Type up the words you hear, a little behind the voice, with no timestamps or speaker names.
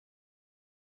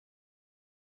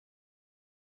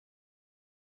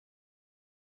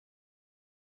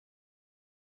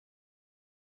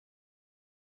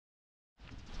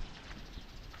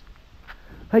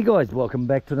Hey guys, welcome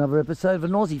back to another episode of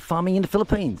an Aussie farming in the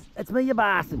Philippines. It's me, you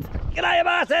bastards. G'day, you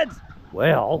bastards.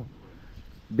 Well,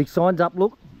 big sign's up,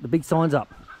 look. The big sign's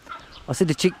up. I said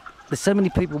to Chick, there's so many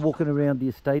people walking around the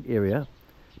estate area.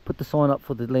 Put the sign up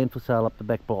for the land for sale up the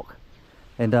back block.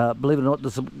 And believe it or not,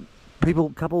 there's some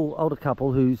people, older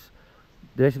couple,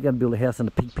 they're actually going to build a house in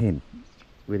a pig pen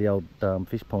where the old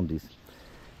fish pond is.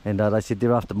 And they said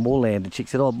they're after more land. And Chick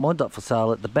said, oh, mine's up for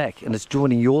sale at the back. And it's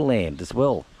joining your land as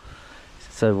well.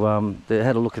 So they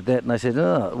had a look at that and they said,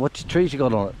 oh, what trees you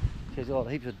got on it? She said, oh,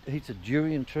 heaps of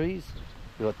durian trees.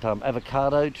 We've got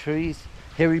avocado trees,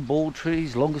 hairy ball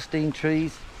trees, langoustine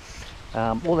trees,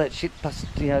 all that shit, plus,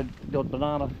 you know, the odd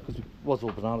banana, because it was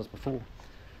all bananas before.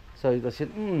 So they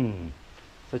said,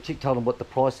 So Chick told them what the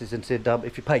price is and said,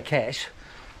 if you pay cash,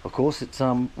 of course, it's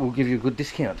we'll give you a good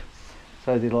discount.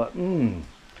 So they're like,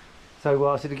 So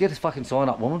I said, get a fucking sign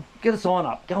up, woman. Get a sign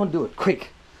up. Go and do it, quick.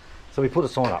 So we put a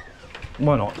sign up.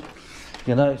 Why not?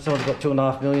 You know, someone's got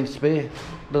 2.5 million spare,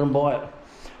 let them buy it.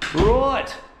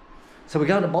 Right, so we're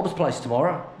going to Bob's place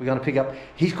tomorrow. We're going to pick up,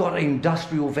 he's got an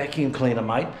industrial vacuum cleaner,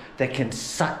 mate, that can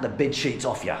suck the bed sheets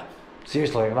off you.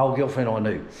 Seriously, an old girlfriend I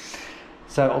knew.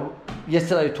 So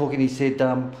yesterday we were talking, he said,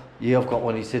 yeah, I've got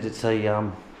one. He said it's a,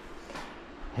 how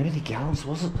many gallons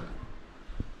was it?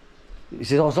 He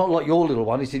said, oh, it's not like your little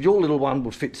one. He said, your little one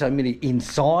would fit so many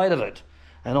inside of it.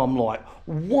 And I'm like,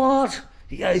 what?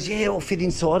 He goes, yeah, it'll fit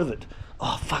inside of it.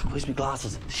 Oh, fuck, where's my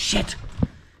glasses? Shit.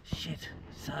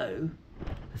 So,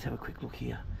 let's have a quick look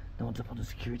here. No one's up on the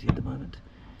security at the moment.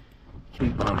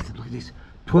 Look at this.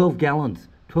 12 gallons,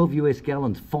 12 US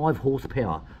gallons, 5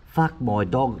 horsepower. Fuck my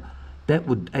dog. That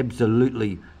would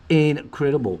absolutely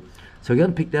incredible. So we're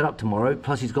going to pick that up tomorrow.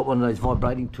 Plus he's got one of those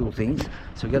vibrating tool things.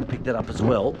 So we're going to pick that up as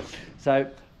well.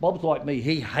 So Bob's like me,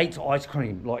 he hates ice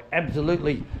cream. Like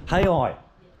absolutely,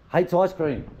 hates ice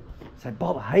cream. So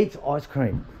Bob hates ice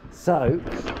cream. So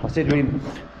I said to him,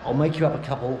 I'll make you up a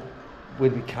couple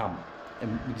when we come.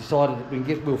 And we decided that we can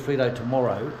get Wilfredo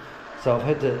tomorrow. So I've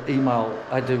had to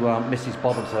message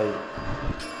Bob and say,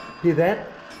 hear that?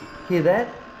 Hear that?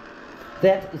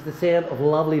 That is the sound of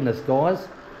loveliness, guys.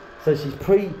 So she's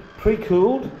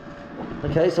pre-cooled.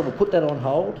 Okay, so we'll put that on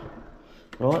hold.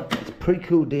 Right, it's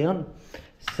pre-cooled down.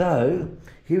 So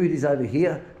here it is over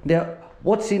here. Now,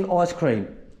 what's in ice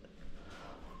cream?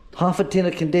 Half a tin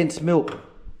of condensed milk,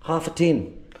 half a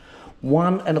tin.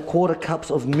 1 1/4 cups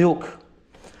of milk,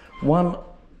 1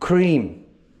 cream,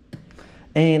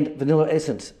 and vanilla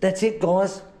essence. That's it,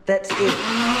 guys. That's it.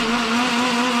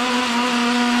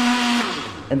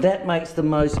 And that makes the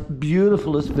most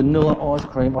beautifulest vanilla ice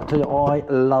cream. I tell you, I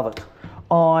love it.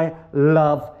 I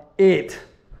love it.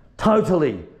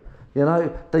 Totally. You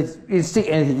know, you can stick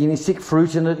anything. You can stick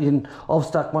fruit in it. I've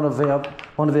stuck one of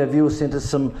our viewers sent us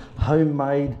some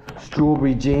homemade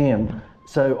strawberry jam.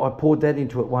 So I poured that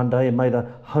into it one day and made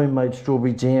a homemade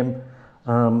strawberry jam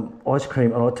ice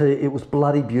cream. And I tell you, it was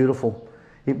bloody beautiful.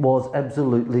 It was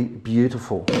absolutely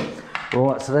beautiful.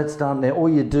 Right, so that's done now. All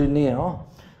you do now,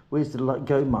 where's the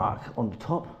go mark on the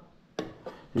top?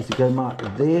 There's the go mark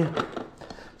there.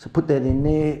 So put that in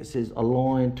there. It says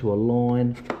align to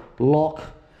align, lock.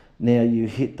 Now you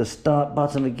hit the start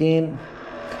button again,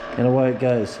 and away it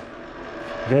goes.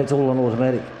 Okay, it's all on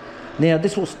automatic. Now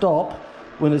this will stop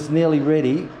when it's nearly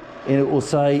ready, and it will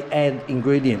say add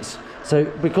ingredients. So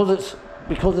because it's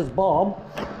Bob,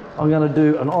 I'm going to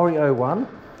do an Oreo one.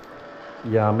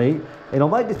 Yummy. And I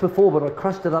made this before, but I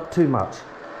crushed it up too much.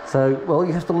 So, well,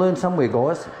 you have to learn somewhere,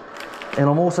 guys. And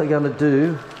I'm also going to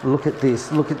do, look at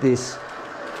this. I'm going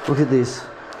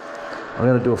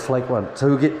to do a flake one. So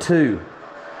we'll get 2.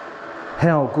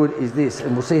 How good is this?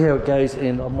 And we'll see how it goes,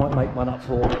 and I might make one up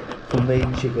for me,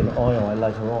 Chick and I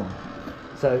later on.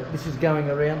 So this is going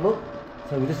around, look.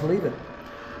 So we just leave it.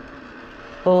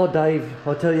 Oh, Dave,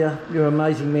 I tell you, you're an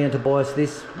amazing man to buy us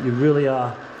this. You really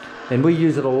are. And we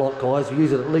use it a lot, guys. We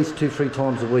use it at least 2-3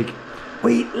 times a week.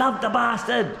 We love the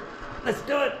bastard. Let's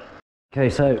do it.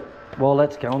 Okay, so while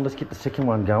that's going, let's get the second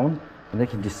one going, and they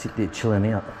can just sit there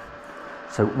chilling out.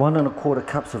 So 1 1/4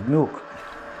 cups of milk.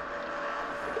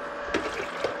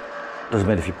 Doesn't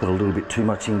matter if you put a little bit too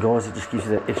much in, guys. It just gives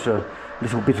you that extra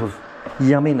little bit of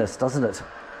yumminess, doesn't it?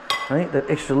 Hey, that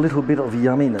extra little bit of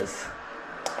yumminess.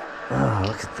 Oh,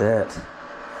 look at that.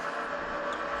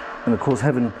 And of course,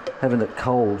 having it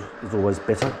cold is always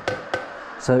better.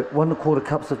 So 1 1/4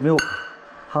 cups of milk,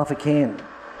 half a can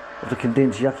of the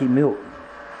condensed yucky milk.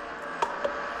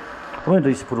 I remember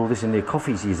I used to put all this in their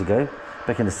coffees years ago,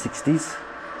 back in the 60s,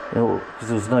 because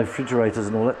there was no refrigerators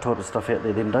and all that type of stuff out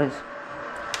there them days.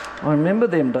 I remember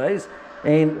them days,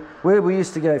 and where we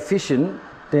used to go fishing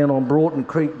down on Broughton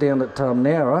Creek down at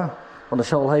Nowra on the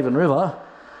Shoalhaven River,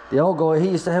 The old guy, he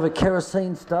used to have a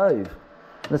kerosene stove.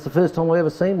 That's the first time I ever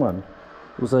seen one.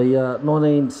 It was a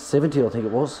 1970, I think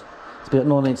it was. It's about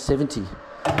 1970.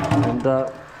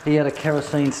 And he had a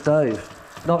kerosene stove.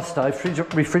 Not stove,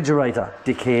 refrigerator,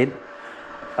 dickhead.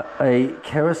 A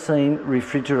kerosene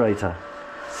refrigerator.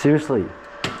 Seriously.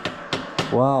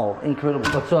 Wow, incredible.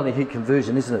 That's only heat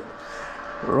conversion, isn't it?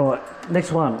 Right,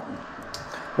 next one.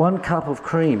 1 cup of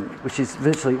cream, which is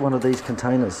virtually one of these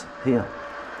containers. Here.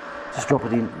 Just drop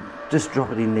it in. Just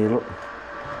drop it in there, look.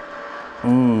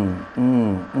 Can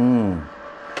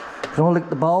I lick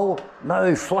the bowl?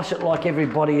 No, flush it like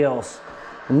everybody else.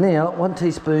 And now, 1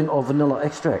 teaspoon of vanilla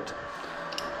extract.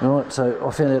 Alright, so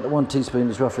I found out that 1 teaspoon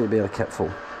is roughly about a capful.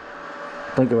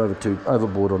 Don't go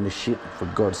overboard on this shit, for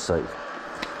God's sake.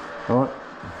 Alright.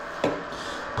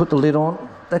 Put the lid on.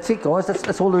 That's it, guys.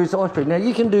 That's all there is to ice cream. Now,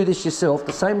 you can do this yourself,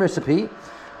 the same recipe,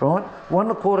 right? 1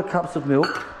 1/4 cups of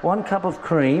milk, 1 cup of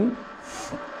cream,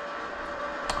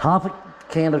 half a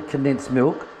can of condensed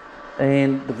milk,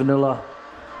 and the vanilla,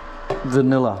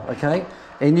 okay?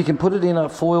 And you can put it in a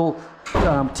foil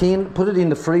tin, put it in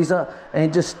the freezer,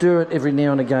 and just stir it every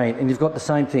now and again, and you've got the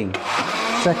same thing.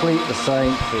 Exactly the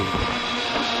same thing.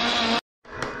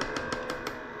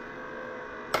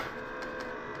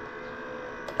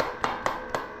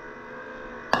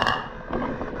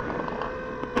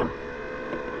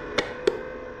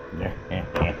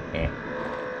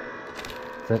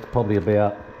 So that's probably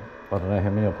about, I don't know how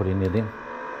many I'll put in there then.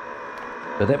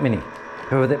 But that many,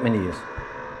 however that many is.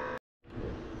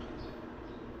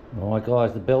 Alright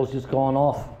guys, the bell's just gone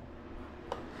off.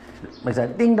 Makes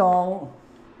that ding dong.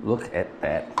 Look at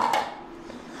that.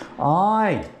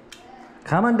 Aye,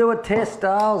 come and do a test,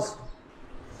 Dales.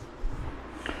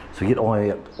 So get I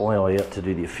out to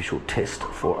do the official test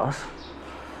for us.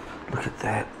 Look at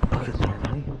that, look at that,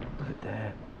 honey. Look at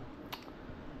that.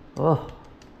 Oh.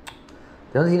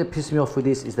 The only thing that pisses me off with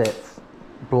this is that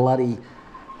bloody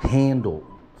handle.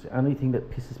 It's the only thing that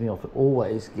pisses me off. It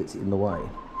always gets in the way.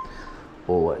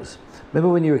 Always.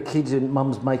 Remember when you were kids and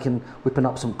mum's whipping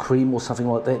up some cream or something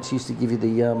like that? She used to give you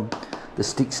the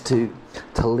sticks to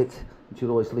lick. She'd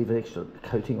always leave an extra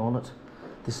coating on it.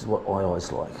 This is what I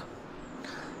always like.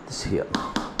 This here.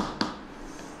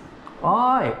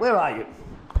 Aye, where are you?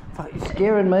 Fuck, you're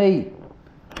scaring me.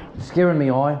 You're scaring me,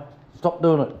 Aye. Stop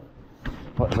doing it.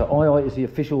 Right, so I is the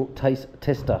official taste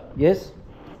tester, yes?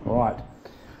 Right.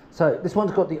 So this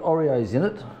one's got the Oreos in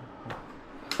it.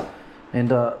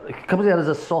 And it comes out as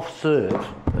a soft serve,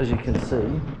 as you can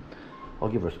see. I'll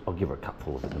give her a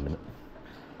cupful of it in a minute.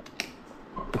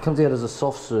 It comes out as a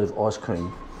soft serve ice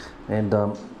cream, and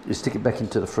you stick it back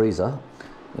into the freezer,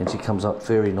 and she comes up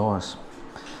very nice,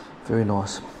 very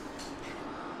nice.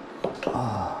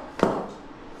 Oh.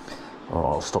 All right,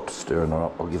 I'll stop stirring her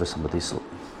up. I'll give her some of this. Look.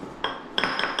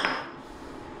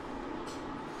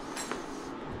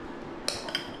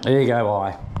 There you go,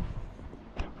 I.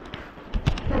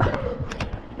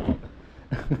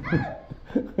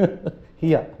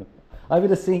 Here, over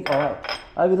the sink, alright,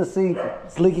 over the sink,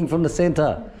 it's leaking from the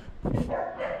centre.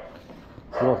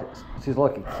 She's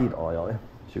like a kid,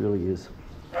 she really is.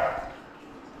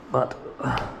 But,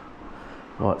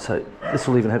 right, so this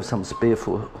will even have some spare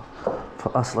for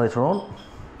us later on.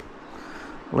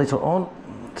 So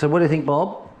what do you think,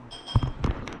 Bob?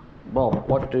 Bob,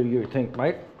 what do you think,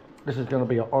 mate? This is going to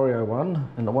be an Oreo one,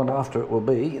 and the one after it will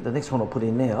be, the next one I'll put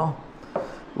in now,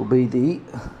 will be the,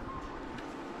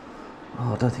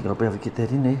 oh, I don't think I'll be able to get that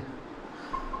in there.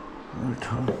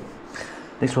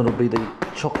 Next one will be the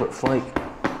chocolate flake.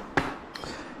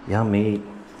 Yummy.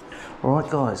 Alright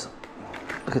guys,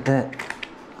 look at that.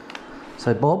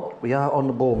 So Bob, we are on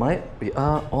the ball, mate. We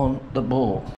are on the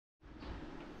ball.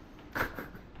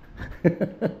 You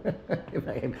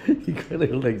got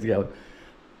little legs going.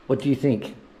 What do you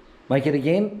think? Make it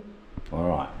again?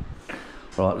 Alright.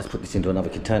 Alright, let's put this into another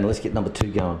container. Let's get number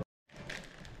 2 going.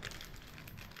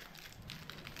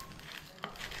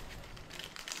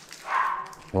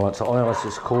 Alright, so Iris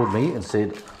just called me and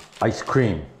said ice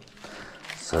cream.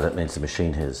 So that means the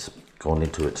machine has gone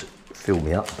into its fill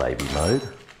me up baby mode.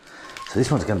 So this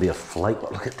one's going to be a flake.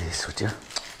 Look at this, would you?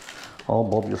 Oh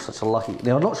Bob, you're such a lucky.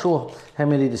 Now I'm not sure how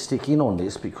many to stick in on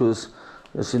this because,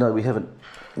 as you know, we haven't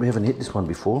hit this one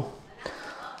before.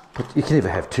 But you can never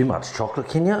have too much chocolate,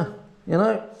 can you? You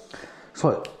know? It's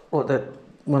like that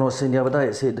when I was seeing the other day,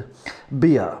 it said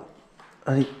beer.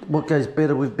 And what goes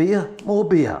better with beer? More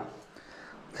beer.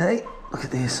 Okay, look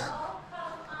at this.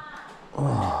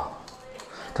 Oh.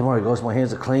 Don't worry guys, my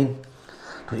hands are clean.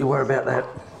 Don't you worry about that.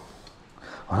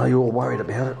 I know you're all worried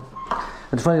about it.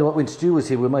 And it's funny, like when Stu was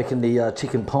here, we were making the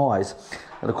chicken pies.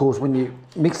 And of course, when you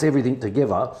mix everything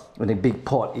together in a big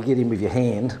pot, you get in with your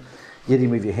hand.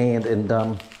 And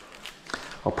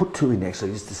I'll put 2 in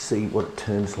actually just to see what it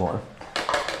turns like.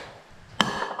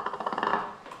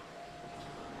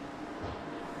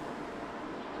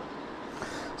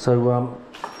 So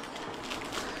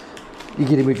you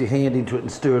get in with your hand into it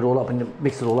and stir it all up and you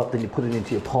mix it all up, then you put it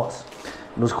into your pots.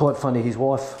 And it was quite funny, his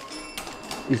wife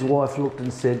looked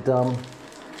and said,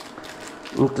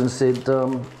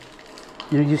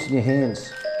 you're using your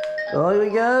hands. Oh, here we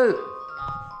go.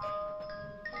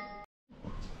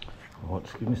 Right,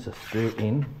 just give me a stir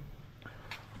in.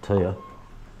 I'll tell you.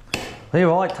 Here,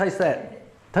 right, taste that.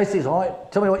 Taste this,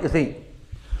 right? Tell me what you think.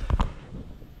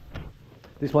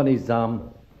 This one is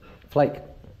flake.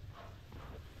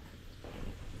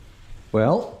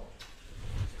 Well?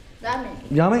 Yummy.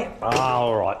 Yummy? Oh,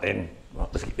 all right then. Right,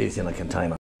 let's get this in a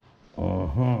container.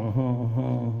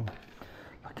 Look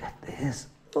at this.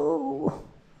 Oh.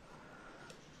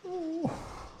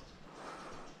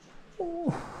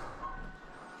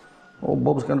 Oh,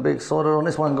 Bob's going to be excited on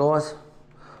this one, guys.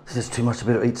 This is too much. I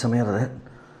better eat some out of that.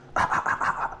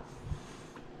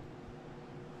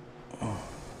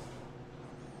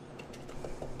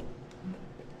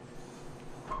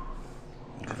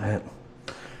 Look at that.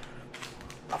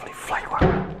 Lovely flavour.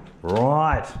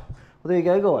 Right. Well, there you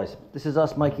go, guys. This is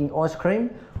us making ice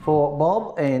cream for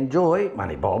Bob and Joy.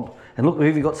 Money, Bob. And look, we've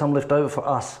even got some left over for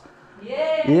us.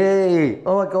 Yay! Yay!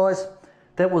 All right, guys.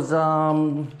 That was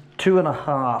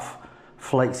 2.5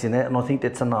 flakes in that, and I think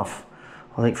that's enough.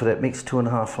 I think for that mix,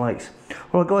 2.5 flakes.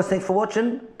 All right, guys, thanks for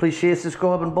watching. Please share,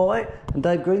 subscribe, and buy. And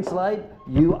Dave Greenslade,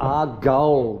 you are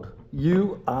gold.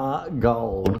 You are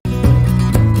gold.